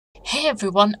Hey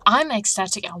everyone, I'm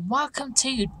MegStatic and welcome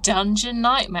to Dungeon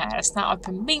Nightmares. Now, I've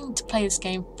been meaning to play this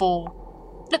game for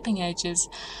flipping ages,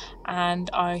 and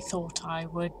I thought I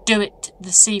would do it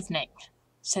this evening,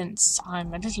 since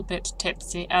I'm a little bit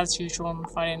tipsy, as usual on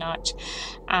Friday night,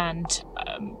 and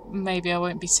maybe I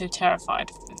won't be so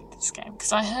terrified of this game,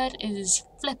 because I heard it is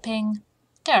flipping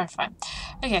terrifying.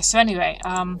 Okay, so anyway,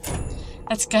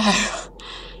 let's go.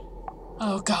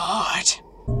 Oh god.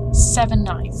 7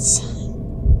 nights.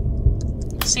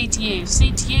 CTU's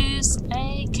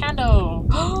a candle.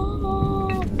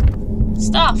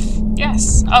 Stuff.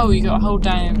 Yes. Oh, you got to hold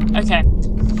down. Okay.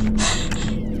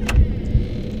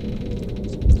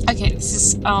 Okay. This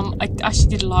is I actually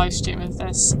did a live stream of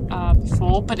this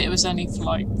before, but it was only for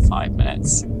like 5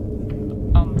 minutes.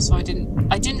 So I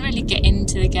didn't really get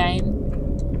into the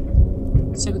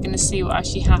game. So we're gonna see what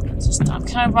actually happens this time.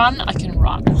 Can I run? I can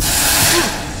run.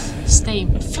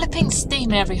 Steam. Flipping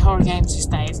Steam in every horror game these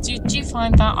days. Do you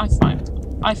find that? I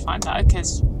find that. Okay,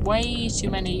 there's way too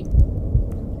many.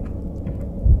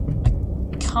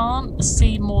 I can't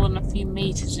see more than a few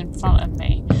meters in front of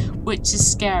me, which is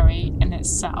scary in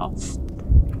itself.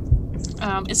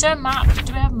 Is there a map?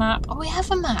 Do we have a map? Oh, we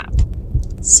have a map.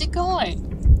 Sugoi.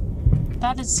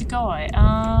 That is Sugoi.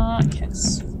 Okay,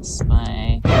 this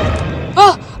way.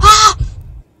 Oh! Ah!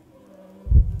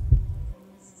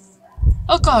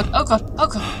 Oh god, oh god, oh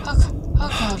god, oh god, oh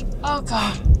god, oh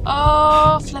god.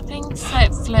 Oh, flipping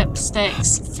flip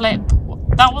sticks. Flip.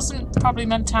 That wasn't probably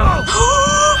meant to happen.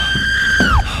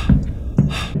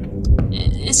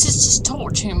 This is just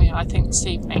torturing me, I think, this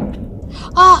evening.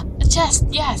 Ah, a chest,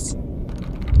 yes.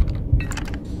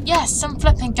 Yes, some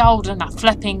flipping gold and a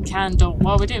flipping candle.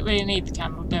 Well, we don't really need the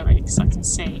candle, do we? Because I can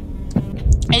see.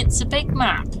 It's a big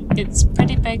map. It's a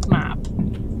pretty big map.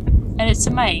 And it's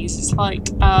a maze. It's like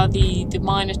the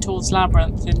Minotaur's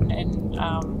Labyrinth in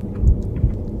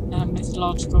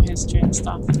mythological history and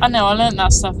stuff. I know, I learned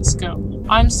that stuff at school.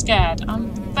 I'm scared.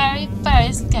 I'm very,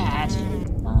 very scared.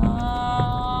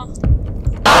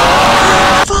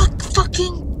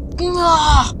 Fucking. Do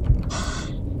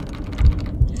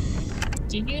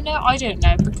you know? I don't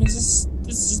know, because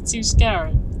this is too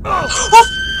scary.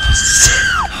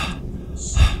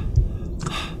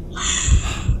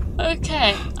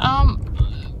 Okay,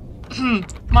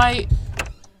 my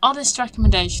honest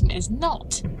recommendation is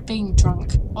not being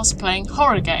drunk whilst playing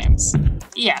horror games.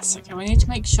 Yes, okay, we need to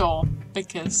make sure,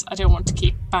 because I don't want to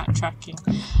keep backtracking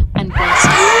and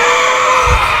wasting.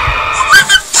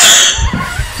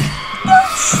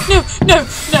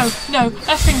 No,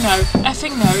 effing no.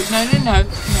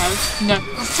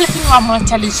 I'm flipping around when I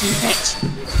tell you to, bitch.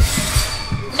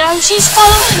 No, she's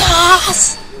following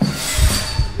us!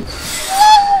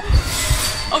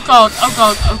 Oh god,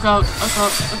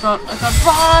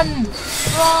 run!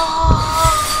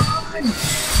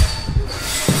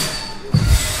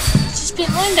 She's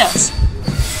behind us.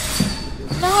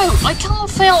 No, I can't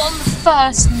fail on the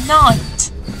first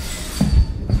night.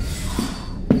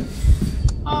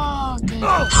 Oh, good.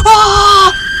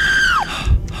 Ah!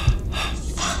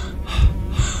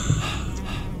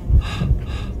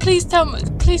 Please tell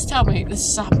me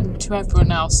this has happened to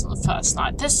everyone else on the first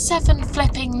night. There's 7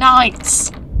 flipping nights.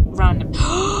 Random.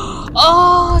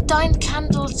 Oh, dying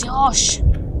candle, Josh.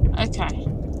 Okay.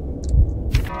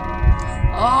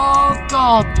 Oh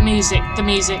god, the music.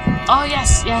 Oh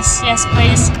yes,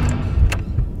 please.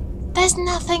 There's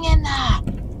nothing in there.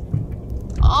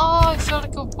 Oh, I feel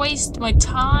like I've wasted my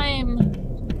time.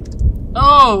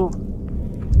 Oh,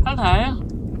 hello.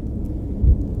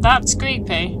 That's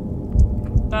creepy.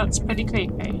 That's pretty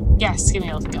creepy. Yes, give me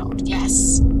all the gold.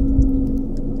 Yes.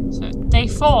 So, day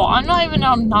 4. I'm not even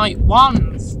on night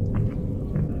 1.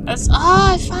 That's. Oh,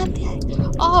 I found the egg.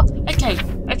 Oh, okay.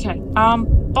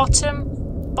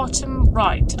 Bottom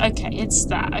right. Okay, it's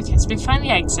that. Okay, so we found the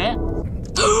exit.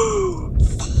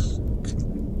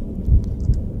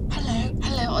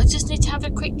 Hello. I just need to have a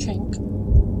quick drink.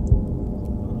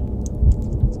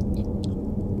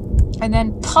 And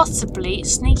then possibly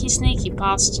sneaky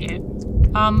past you.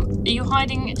 Are you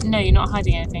hiding? No, you're not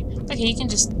hiding anything. Okay, you can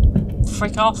just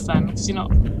frick off then, because you're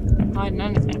not hiding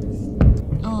anything.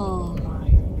 Oh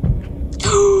my.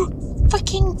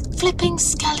 Freaking flipping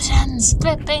skeletons!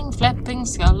 Flipping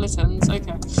skeletons.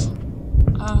 Okay.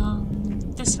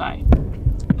 This way.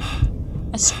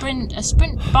 A sprint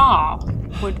bar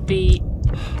would be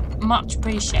much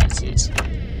appreciated.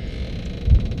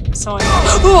 So I.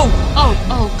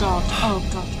 Oh god.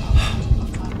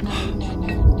 No.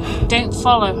 Don't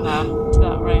follow her to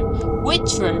that room.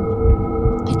 Which room?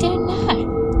 I don't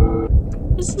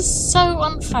know. This is so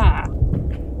unfair.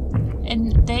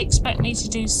 And they expect me to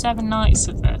do 7 nights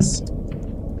of this.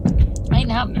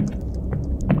 Ain't happening.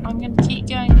 I'm gonna keep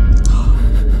going.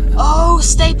 Oh,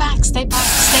 stay back, stay back,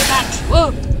 stay back.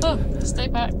 Whoa, oh, stay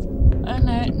back. Oh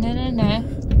no, no, no, no.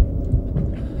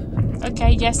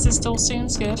 Okay, yes, this door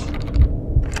seems good.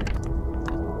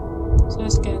 So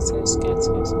scared, so scared,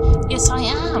 so scared. Yes, I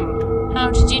am.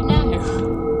 How did you know?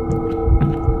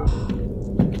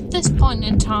 At this point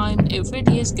in time, it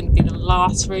really is going to be the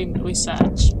last room that we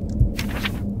search.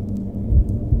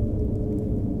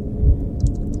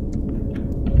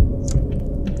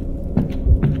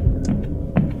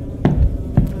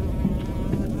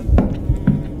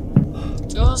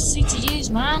 Oh, CTUs,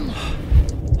 man.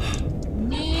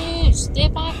 No, stay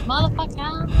back,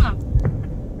 motherfucker.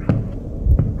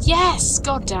 Yes,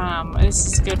 goddamn. This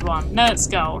is a good one. No, it's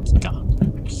gold. God.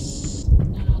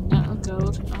 No,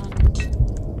 gold.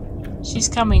 And she's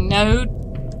coming. No.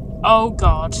 Oh,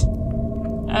 God.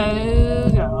 Oh,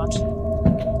 God.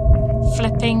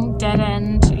 Flipping dead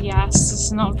end. Yes, this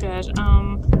is not good.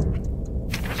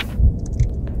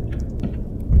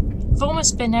 I've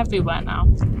almost been everywhere now.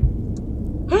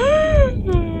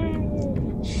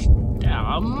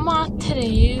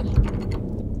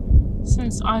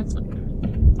 Since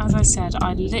as I said,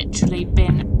 I've literally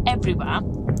been everywhere.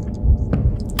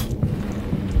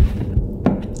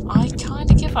 I kind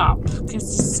of give up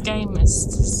because this game is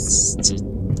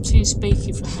too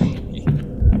spooky for me.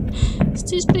 It's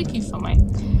too spooky for me.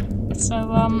 So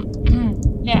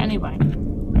yeah. Anyway,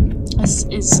 this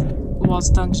was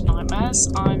Dungeon Nightmares.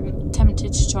 I'm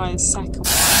tempted to try the second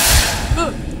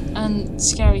one, and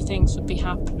scary things would be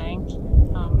happening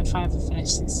if I ever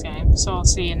finish this game. So I'll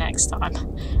see you next time.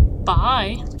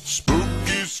 Bye.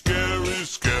 Spooky, scary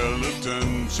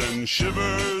skeletons and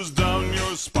shivers down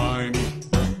your spine.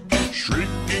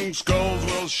 Shrieking skulls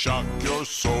will shock your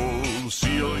soul,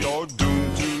 seal your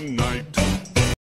doom tonight.